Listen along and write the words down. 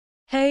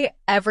Hey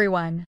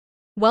everyone!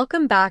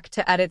 Welcome back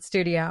to Edit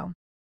Studio.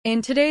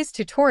 In today's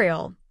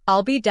tutorial,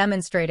 I'll be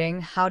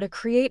demonstrating how to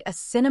create a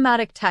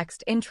cinematic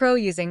text intro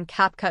using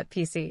CapCut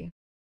PC.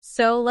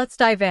 So let's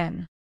dive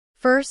in.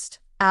 First,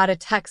 add a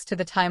text to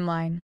the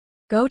timeline.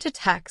 Go to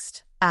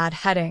Text, add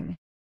heading.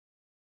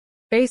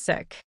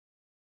 Basic.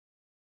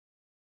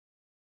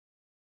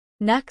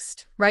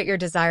 Next, write your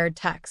desired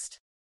text.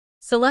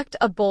 Select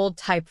a bold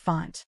type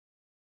font.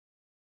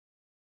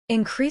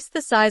 Increase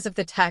the size of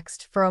the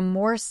text for a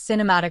more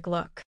cinematic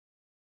look.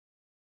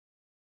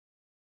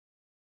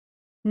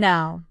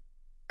 Now,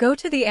 go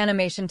to the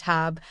Animation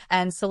tab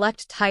and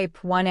select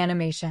Type 1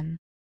 Animation.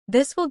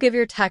 This will give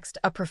your text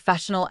a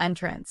professional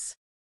entrance.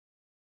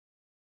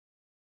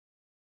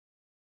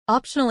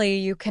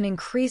 Optionally, you can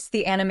increase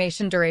the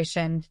animation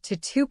duration to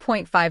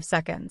 2.5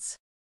 seconds.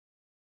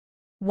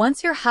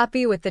 Once you're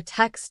happy with the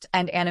text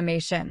and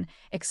animation,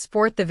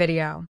 export the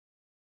video.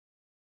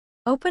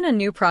 Open a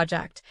new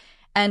project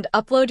and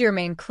upload your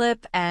main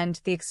clip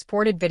and the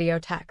exported video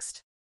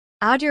text.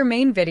 Add your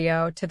main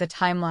video to the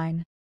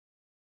timeline.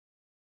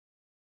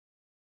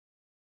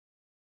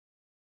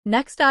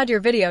 Next, add your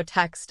video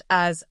text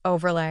as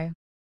overlay.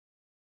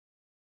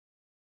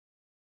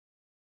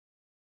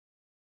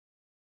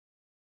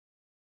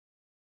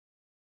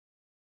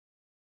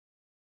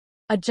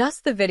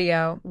 Adjust the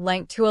video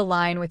length to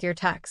align with your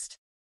text.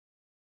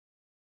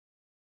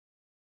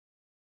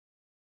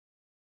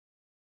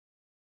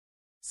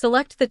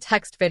 Select the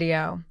text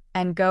video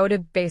and go to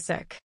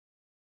Basic.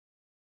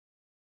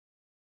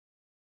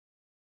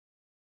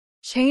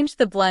 Change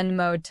the blend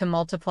mode to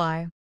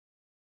multiply.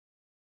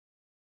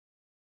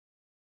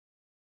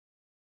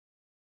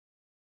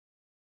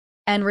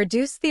 And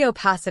reduce the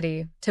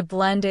opacity to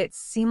blend it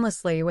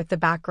seamlessly with the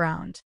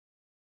background.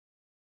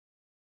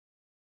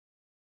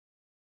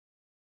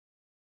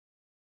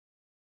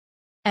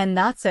 And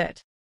that's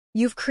it.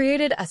 You've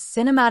created a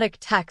cinematic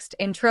text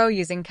intro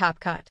using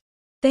CapCut.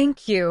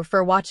 Thank you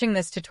for watching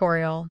this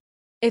tutorial.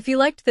 If you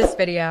liked this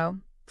video,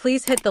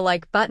 please hit the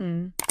like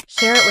button,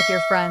 share it with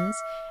your friends,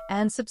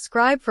 and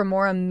subscribe for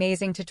more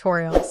amazing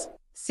tutorials.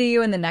 See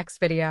you in the next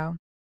video.